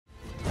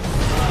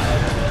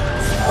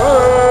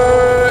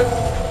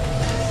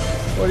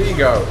you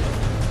go.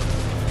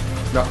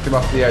 Knocked him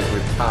off the edge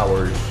with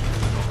powers.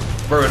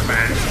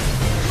 Birdman,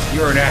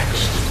 you're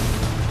next.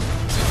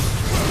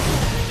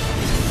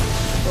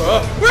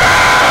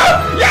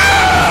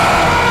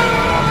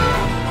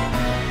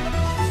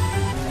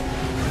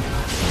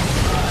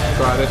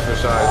 Try this for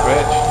size,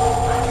 bitch.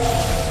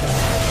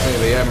 See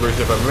the embers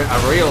of a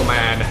real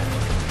man. A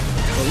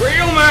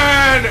real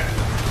man!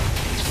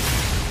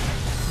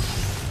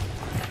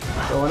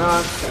 What's going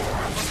on?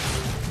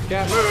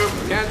 Can't move,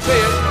 can't see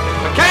it.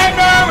 I can't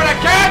move and I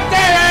can't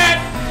see it!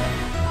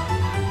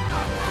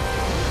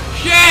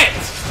 Shit!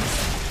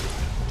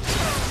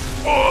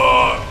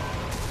 Oh!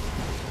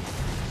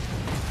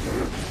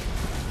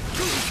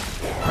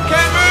 I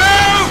can't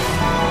move!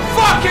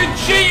 Fucking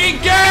cheating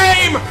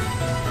game!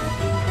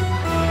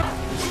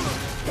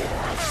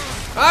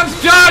 I'm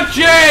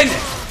dodging!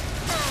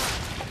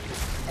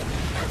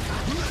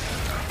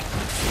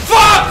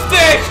 Fuck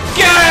this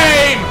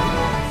game!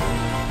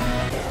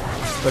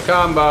 The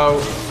combo.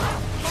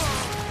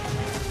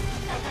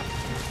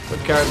 It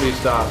can't be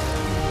stopped.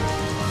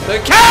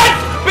 It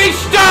can't be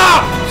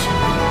stopped!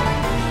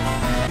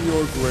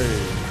 Your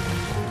grave.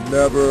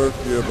 Never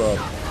give up.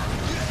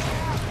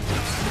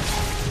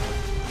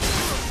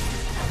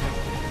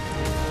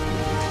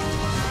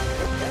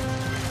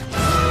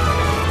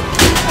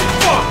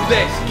 Fuck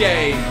this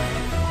game!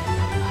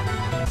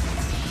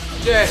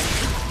 Shit.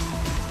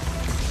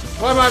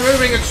 Why am I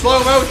moving in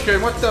slow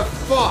motion? What the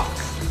fuck?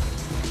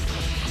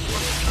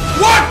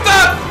 What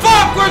the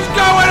fuck was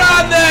going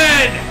on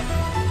then?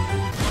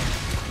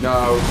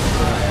 No,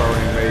 it's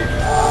phoning me.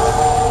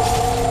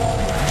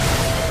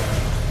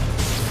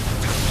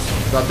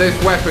 But this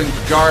weapon's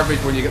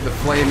garbage when you get the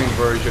flaming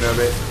version of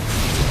it.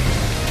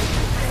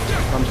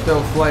 I'm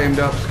still flamed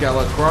up,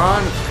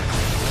 Skeletron.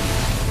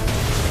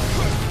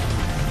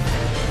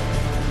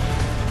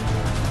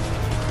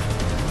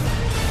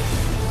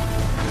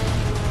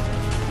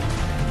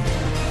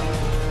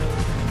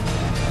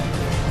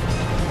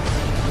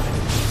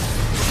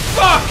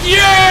 Fuck you!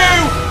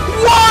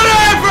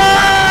 Whatever!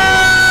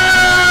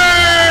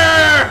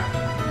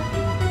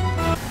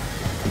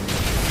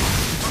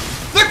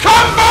 The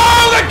combo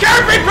that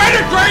can't be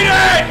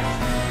penetrated!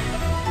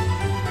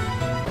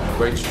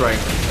 Great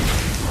strength.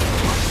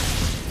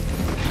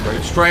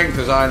 Great strength,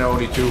 as I know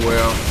only too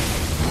well.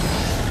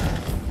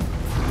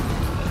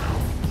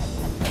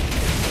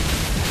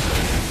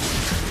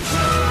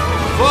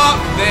 Fuck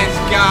this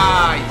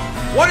guy!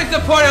 What is the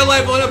point of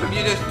leveling up if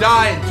you just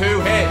die in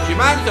 2 hits? Your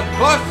man's a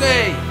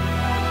pussy!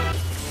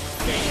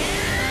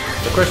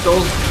 The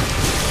crystals!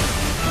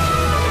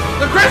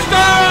 The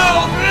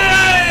crystals!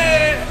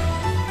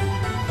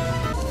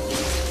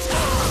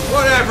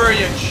 Whatever,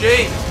 you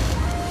cheat!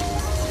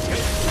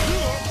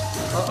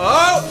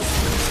 Uh-oh!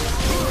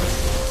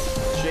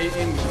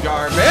 Cheating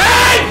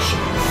garbage!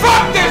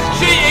 Fuck this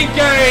cheating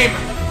game!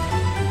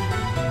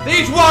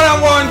 These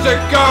one-on-ones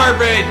are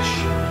garbage!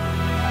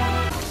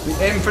 The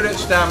infinite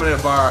stamina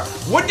bar.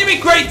 Wouldn't it be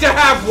great to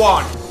have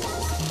one?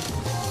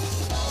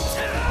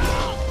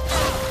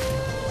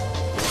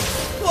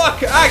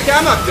 Look,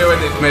 I'm not doing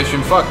this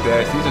mission. Fuck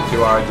this. These are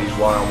too hard, these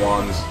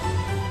one-on-ones.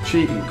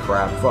 Cheating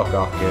crap. Fuck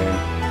off, game.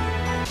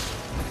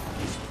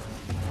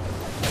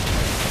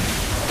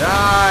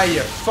 Die,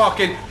 you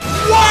fucking...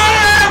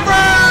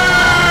 Whatever!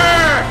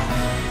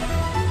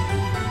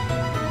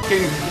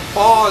 Fucking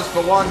pause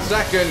for 1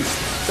 second.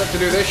 Except to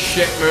do this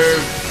shit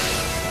move.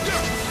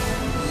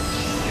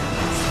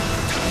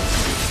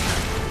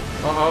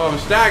 Uh-oh, I'm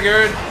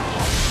staggered.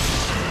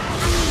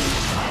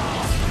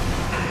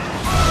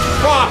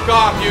 Fuck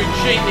off, you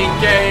cheating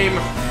game.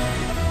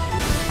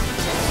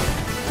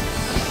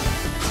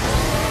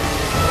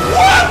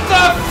 What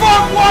the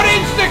fuck? What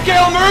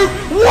insta-kill move?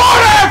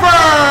 Whatever!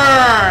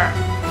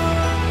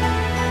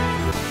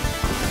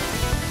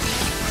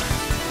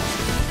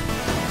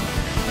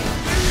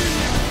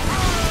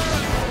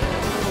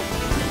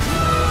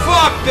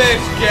 Fuck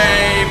this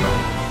game.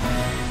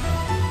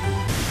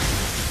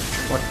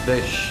 What's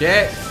this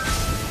shit?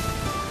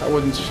 That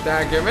wouldn't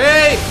stagger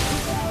me!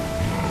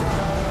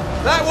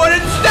 That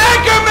wouldn't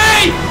stagger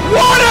me!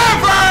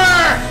 Whatever!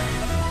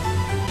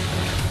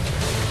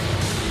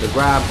 The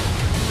grab.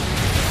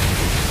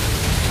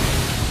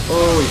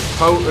 Oh, he's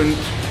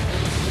potent.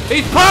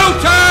 He's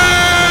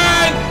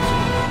potent!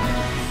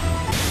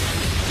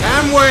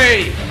 Can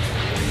we?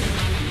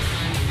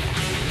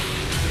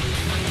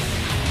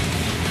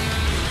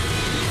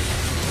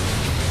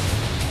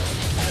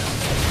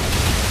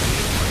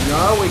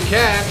 No, we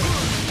can't.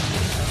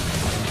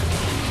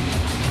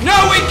 No,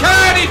 we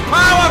can't! He's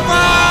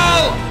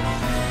powerful!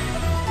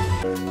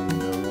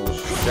 And we'll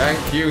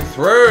shank you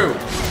through.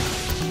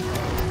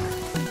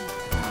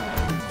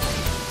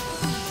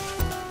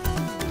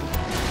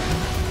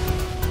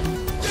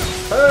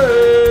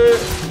 Hey!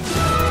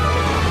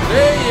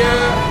 See ya!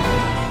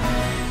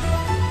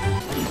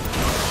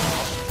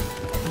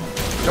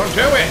 Don't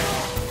do it!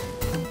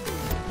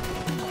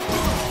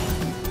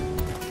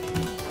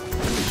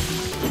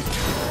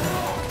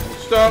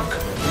 Stuck.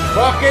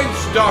 Fucking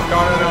stuck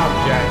on an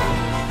object.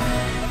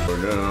 For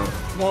now.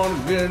 Wanna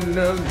get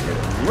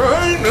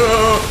right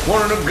now.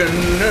 Wanna get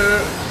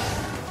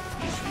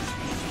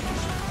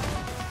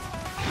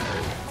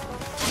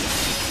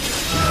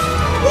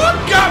What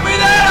got me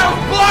there? I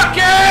was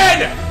blocking!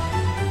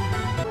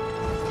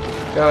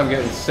 God, I'm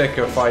getting sick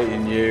of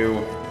fighting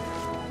you.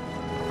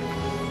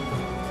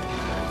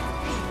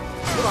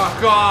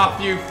 Fuck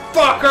off, you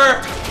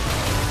fucker!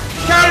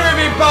 Can't even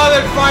be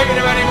bothered fighting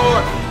him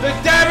anymore. The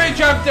damage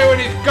I'm doing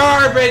is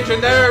garbage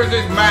and theirs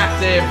is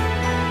massive.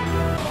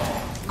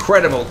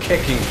 Incredible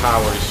kicking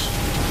powers.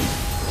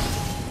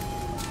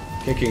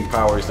 Kicking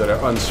powers that are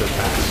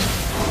unsurpassed.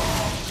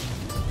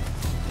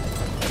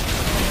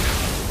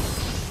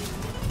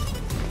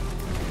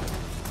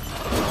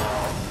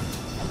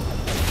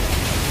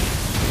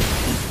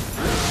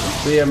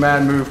 See a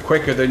man move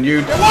quicker than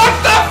you do. What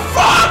the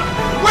fuck?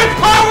 With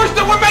powers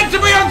that were meant to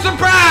be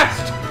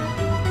unsurpassed!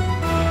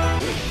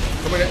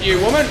 Coming at you,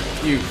 woman.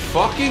 You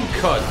fucking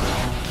cunt.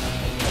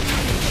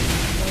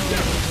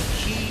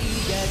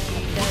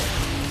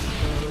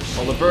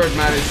 Well, the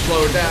Birdman is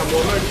slowed down,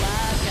 woman.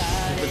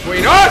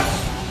 Between us!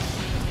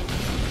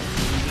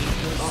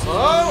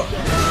 Uh-oh.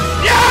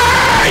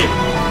 Yay!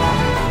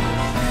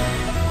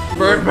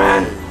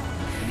 Birdman!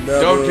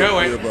 Never Don't do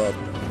it. give up.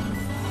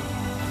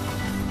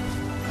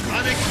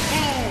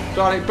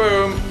 Sonic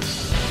boom!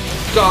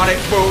 Sonic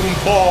boom,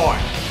 boy!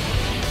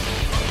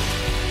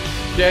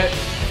 Shit.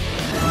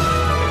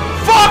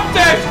 Fuck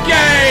this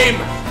game!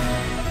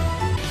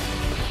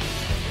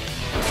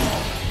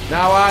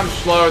 Now I'm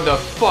slowed the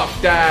fuck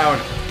down.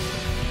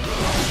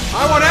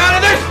 I want out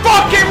of this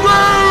fucking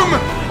room!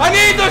 I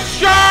need the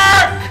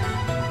shark!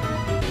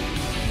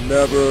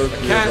 Never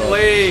give Can't up.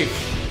 leave.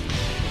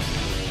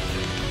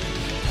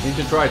 Need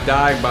to try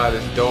dying by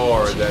this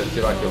door and then see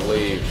if I can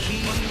leave.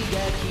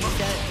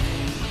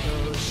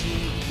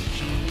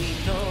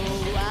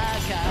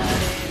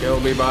 Kill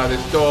me by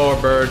this door,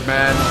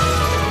 Birdman.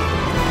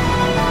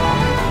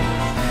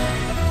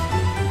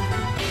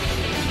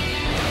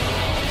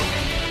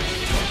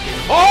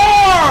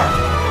 Or!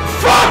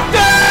 Fuck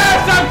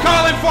this! I'm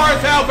calling for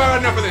his help. I've had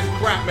enough of this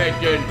crap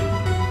making.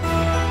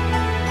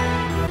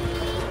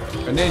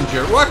 A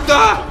ninja. What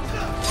the?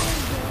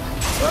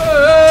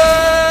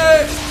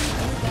 Hey!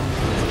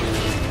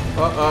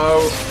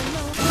 Uh-oh.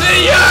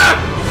 See ya!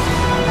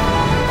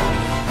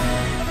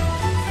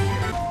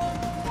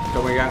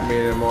 Coming at me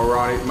in a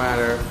moronic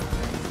manner.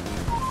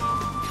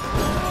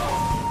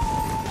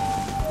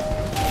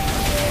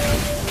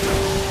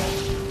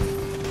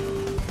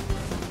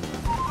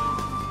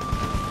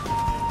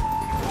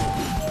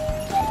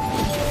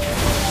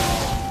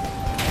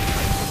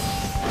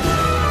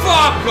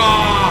 Fuck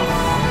off!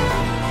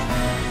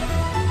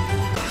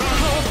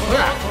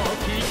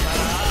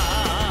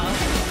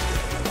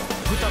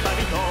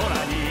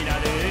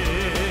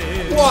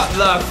 What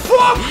the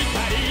fuck?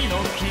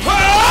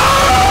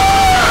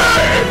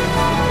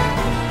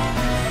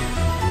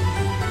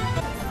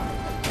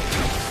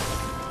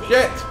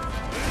 Shit!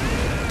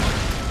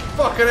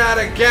 Fucking out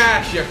of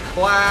gas, you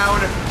clown!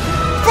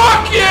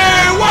 Fuck you!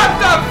 What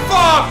the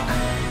fuck?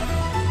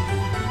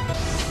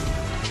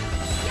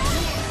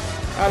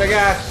 Out of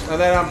gas, and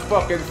then I'm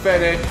fucking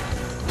finished.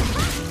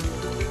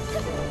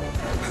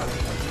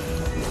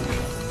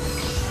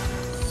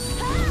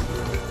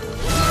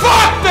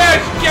 Fuck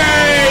this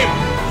game!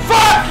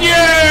 Fuck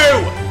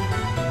you!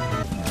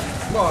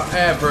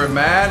 Whatever,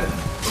 man.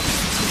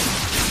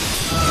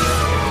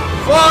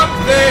 Fuck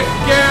this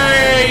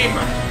game!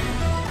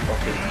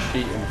 Fucking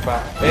cheating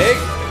fat pig.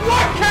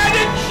 What kind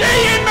of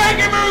cheating make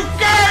it move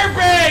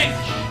garbage?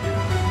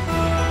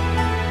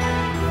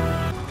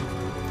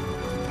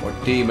 What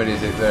demon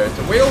is it there? It's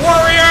a wheel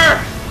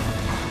warrior!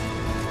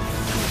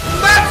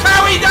 That's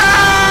how he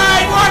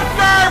died! What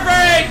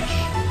garbage!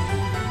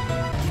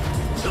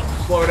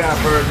 Slow down,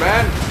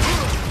 Birdman.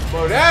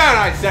 Slow down,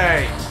 I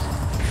say!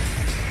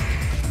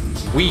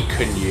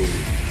 Weaken you,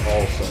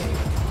 also.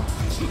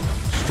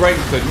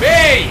 Strengthen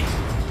me!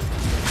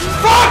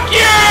 Fuck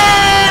you!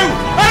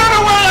 I don't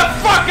know where the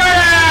fuck I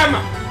am!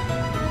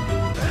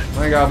 I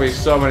think I'll be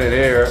summoning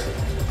here.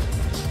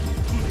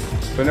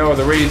 For no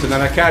other reason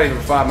than I can't even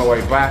find my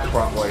way back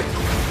properly.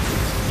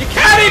 You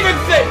can't even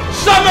think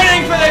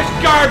summoning for this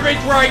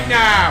garbage right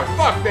now!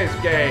 Fuck this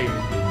game!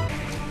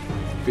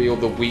 Feel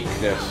the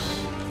weakness.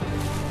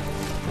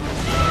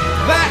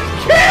 That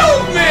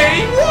killed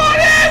me!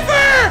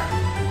 Whatever!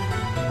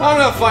 I'm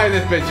not fighting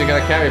this bitch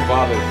again. I can't be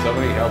bothered.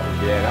 Somebody help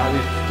again.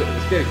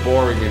 This game's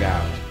boring me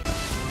now.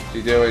 What's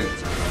he doing?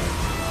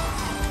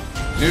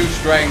 New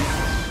strength.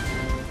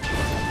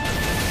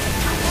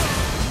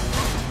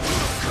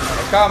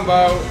 A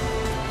combo.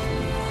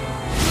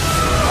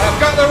 I've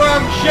got the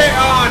wrong shit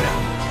on!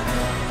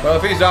 Well,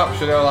 if he's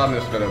optional, I'm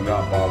just gonna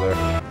not bother.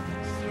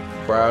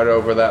 Proud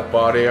over that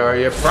body, are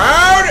you?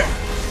 Proud?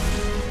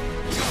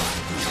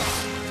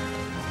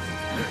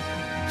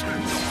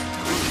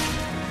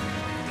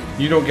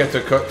 You don't get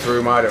to cut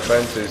through my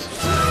defenses.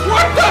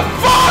 What the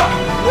fuck?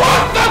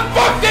 What the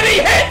fuck did he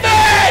hit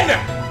then?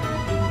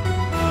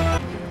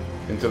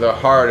 Into the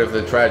heart of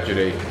the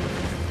tragedy.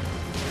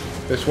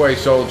 This way,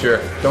 soldier.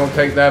 Don't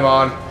take them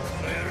on.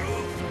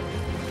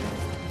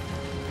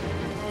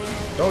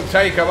 Don't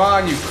take them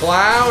on, you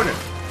clown.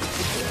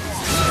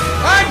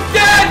 I'm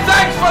dead!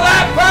 Thanks for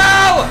that,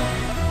 pal!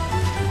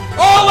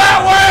 All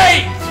that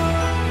weight!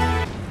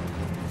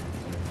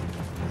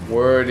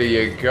 Where do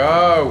you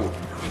go?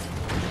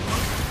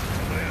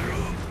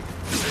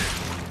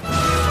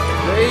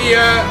 See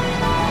ya!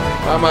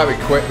 I might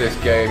be quit this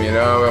game, you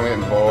know? I'm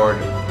getting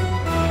bored.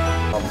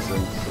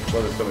 Nonsense. That's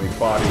why there's so many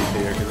bodies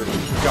here, because this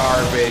is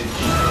garbage.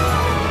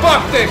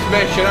 Fuck this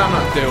mission, I'm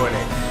not doing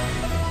it.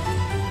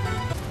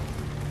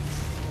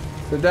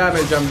 The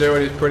damage I'm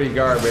doing is pretty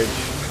garbage.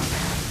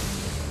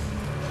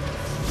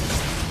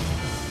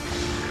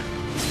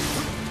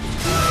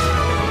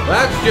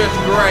 That's just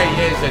great,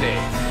 isn't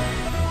it?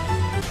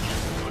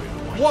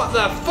 What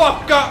the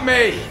fuck got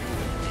me?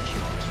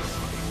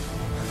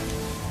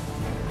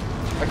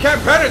 I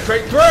can't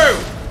penetrate through!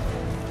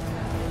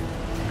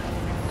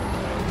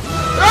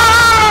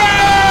 Ah!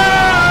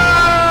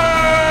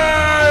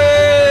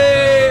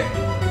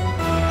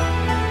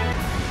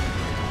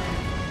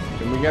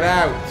 Can we get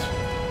out?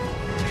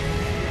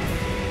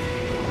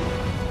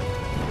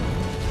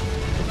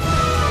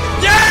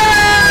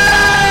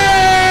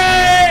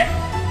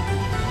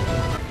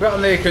 Put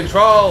on the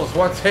controls,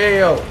 what's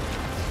heal?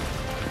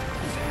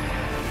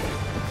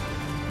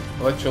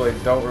 I literally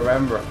don't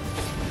remember.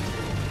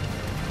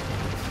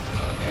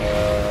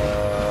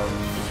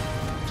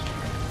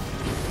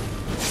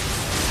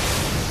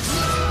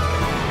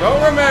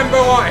 Don't remember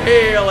what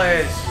heal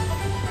is.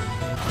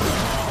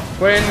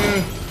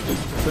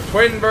 The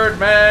twin bird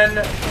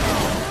man.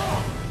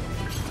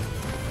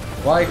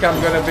 Like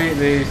I'm gonna beat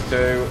these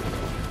two.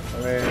 I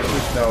mean, there's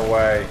just no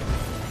way.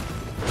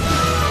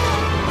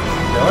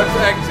 Now let's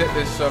exit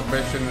this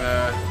submission.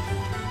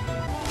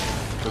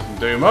 Doesn't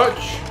do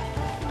much.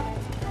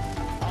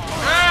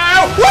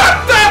 Ow!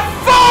 What the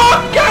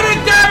fuck kind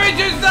of damage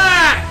is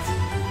that?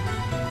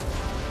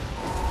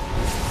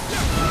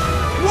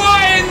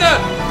 What in the?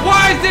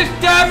 Why is this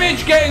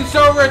damage getting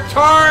so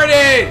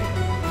retarded?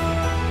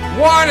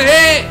 One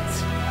hit.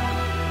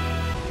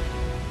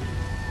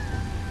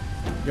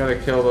 You gotta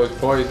kill those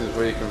poisons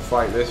before you can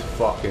fight this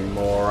fucking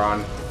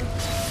moron.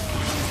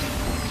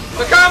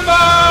 The combo!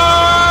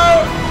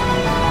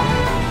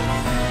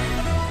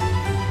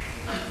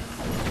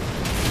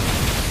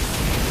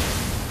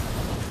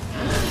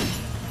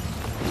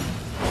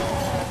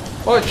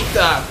 What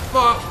the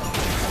fuck?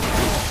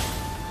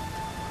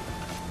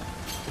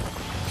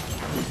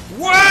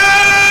 Whoa!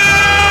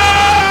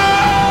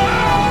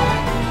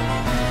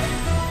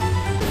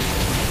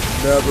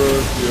 Never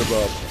give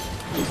up.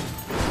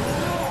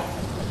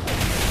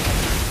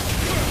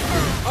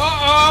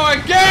 Uh-oh,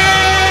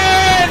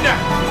 again!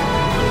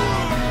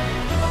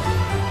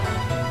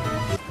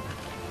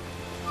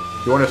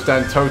 You want to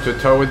stand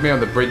toe-to-toe with me on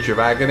the Bridge of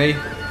Agony?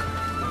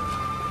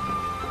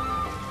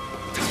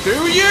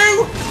 Do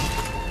you?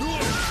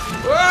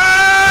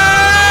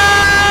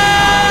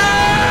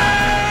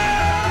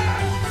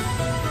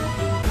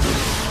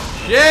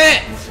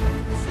 Shit!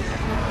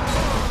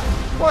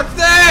 What's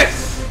this?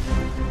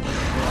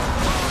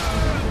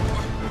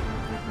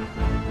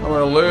 I'm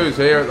gonna lose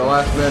here at the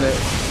last minute.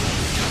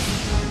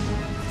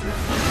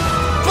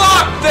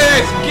 Fuck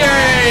this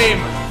game!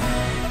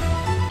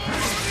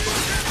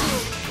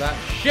 That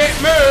shit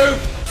move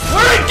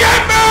wouldn't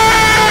get me!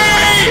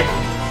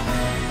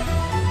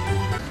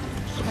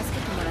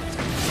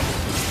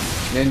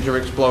 Ninja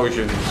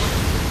explosions.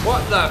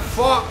 What the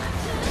fuck?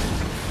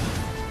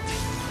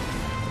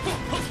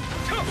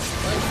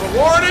 Thanks for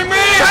warning me!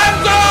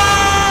 Hands up!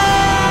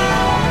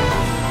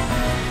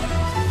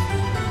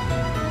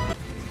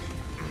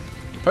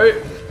 Hey!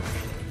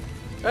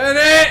 And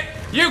it!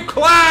 You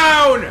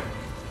clown!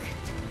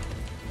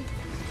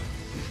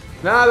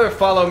 Now they're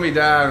following me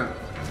down.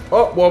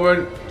 Oh,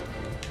 woman.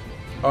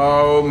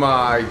 Oh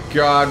my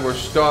god, we're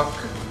stuck.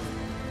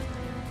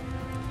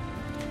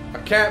 I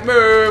can't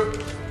move.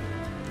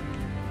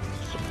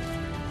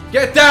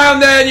 Get down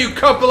then, you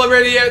couple of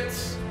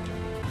idiots!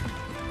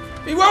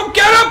 He won't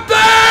get up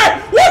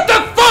there! What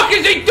the fuck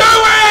is he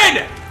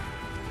doing?!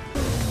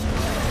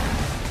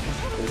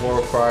 The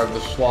war cry of the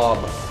swab.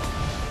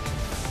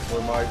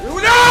 What am I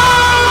doing? No!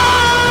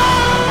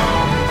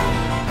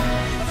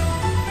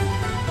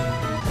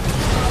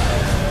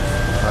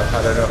 I've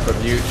had enough of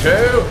you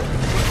too.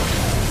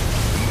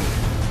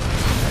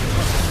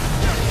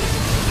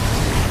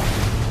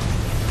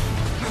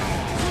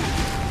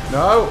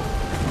 No.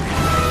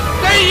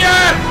 See ya!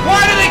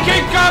 Why do they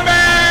keep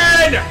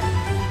coming?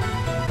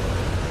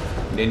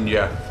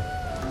 Ninja.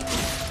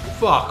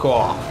 Fuck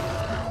off.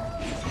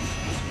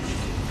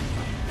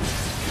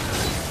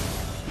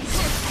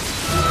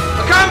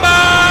 A combo!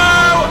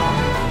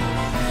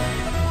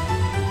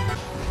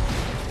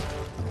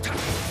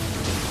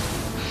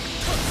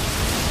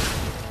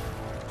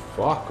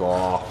 Fuck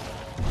off.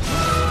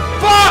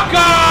 Fuck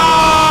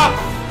off!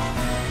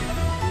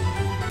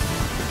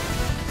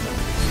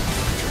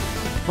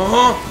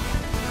 Uh-huh.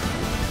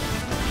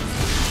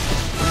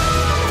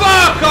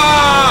 Fuck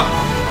off!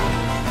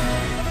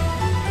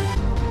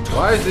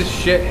 Why is this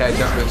shithead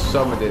not been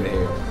summoned in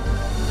here?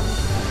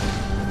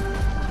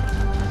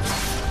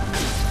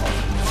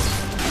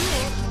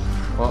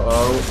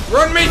 Uh-oh.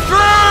 Run me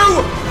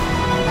through!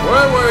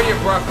 Where were you,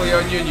 broccoli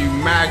onion, you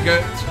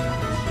maggot?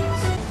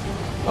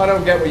 I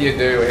don't get what you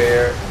do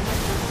here.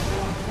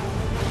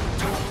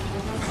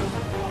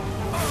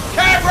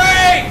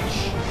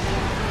 Coverage!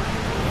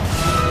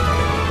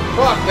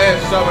 Fuck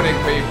this, summoning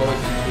people, this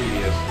is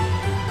tedious.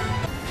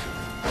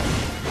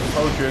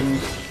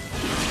 Potions.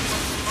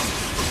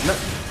 No,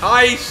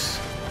 ice!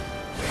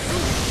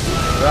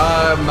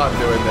 I'm not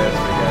doing this,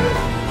 forget it.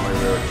 I'm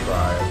gonna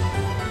try it.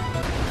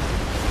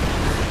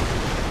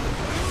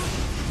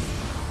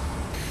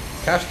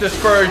 Cast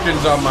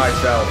dispersions on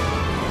myself.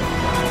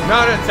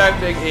 Not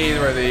attempting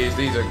either of these.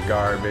 These are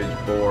garbage,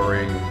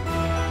 boring.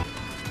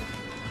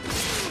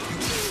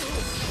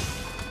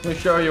 Let me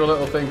show you a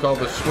little thing called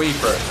the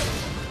sweeper.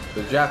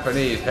 The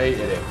Japanese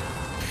hated it.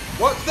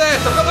 What's this?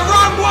 I've got the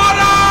wrong one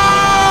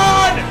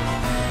on!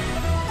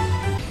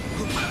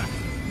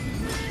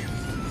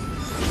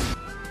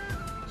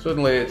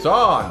 Suddenly it's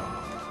on.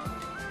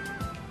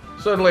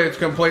 Suddenly it's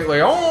completely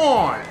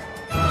on.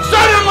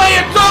 Suddenly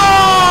it's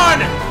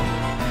on!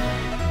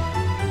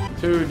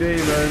 2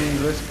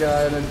 demons, this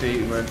guy and a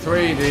demon.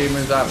 3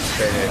 demons, I'm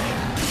finished.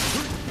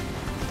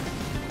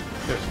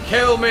 Just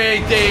kill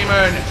me,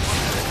 demon!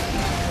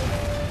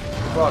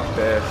 Fuck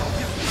this.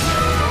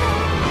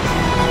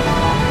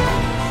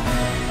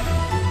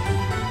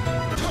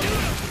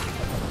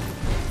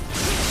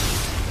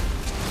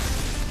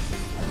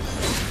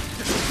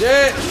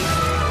 Shit!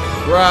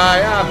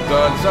 Right, I'm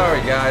done.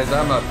 Sorry guys,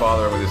 I'm not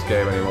bothering with this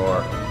game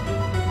anymore.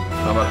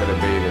 I'm not gonna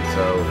beat it,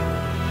 so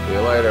see you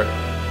later.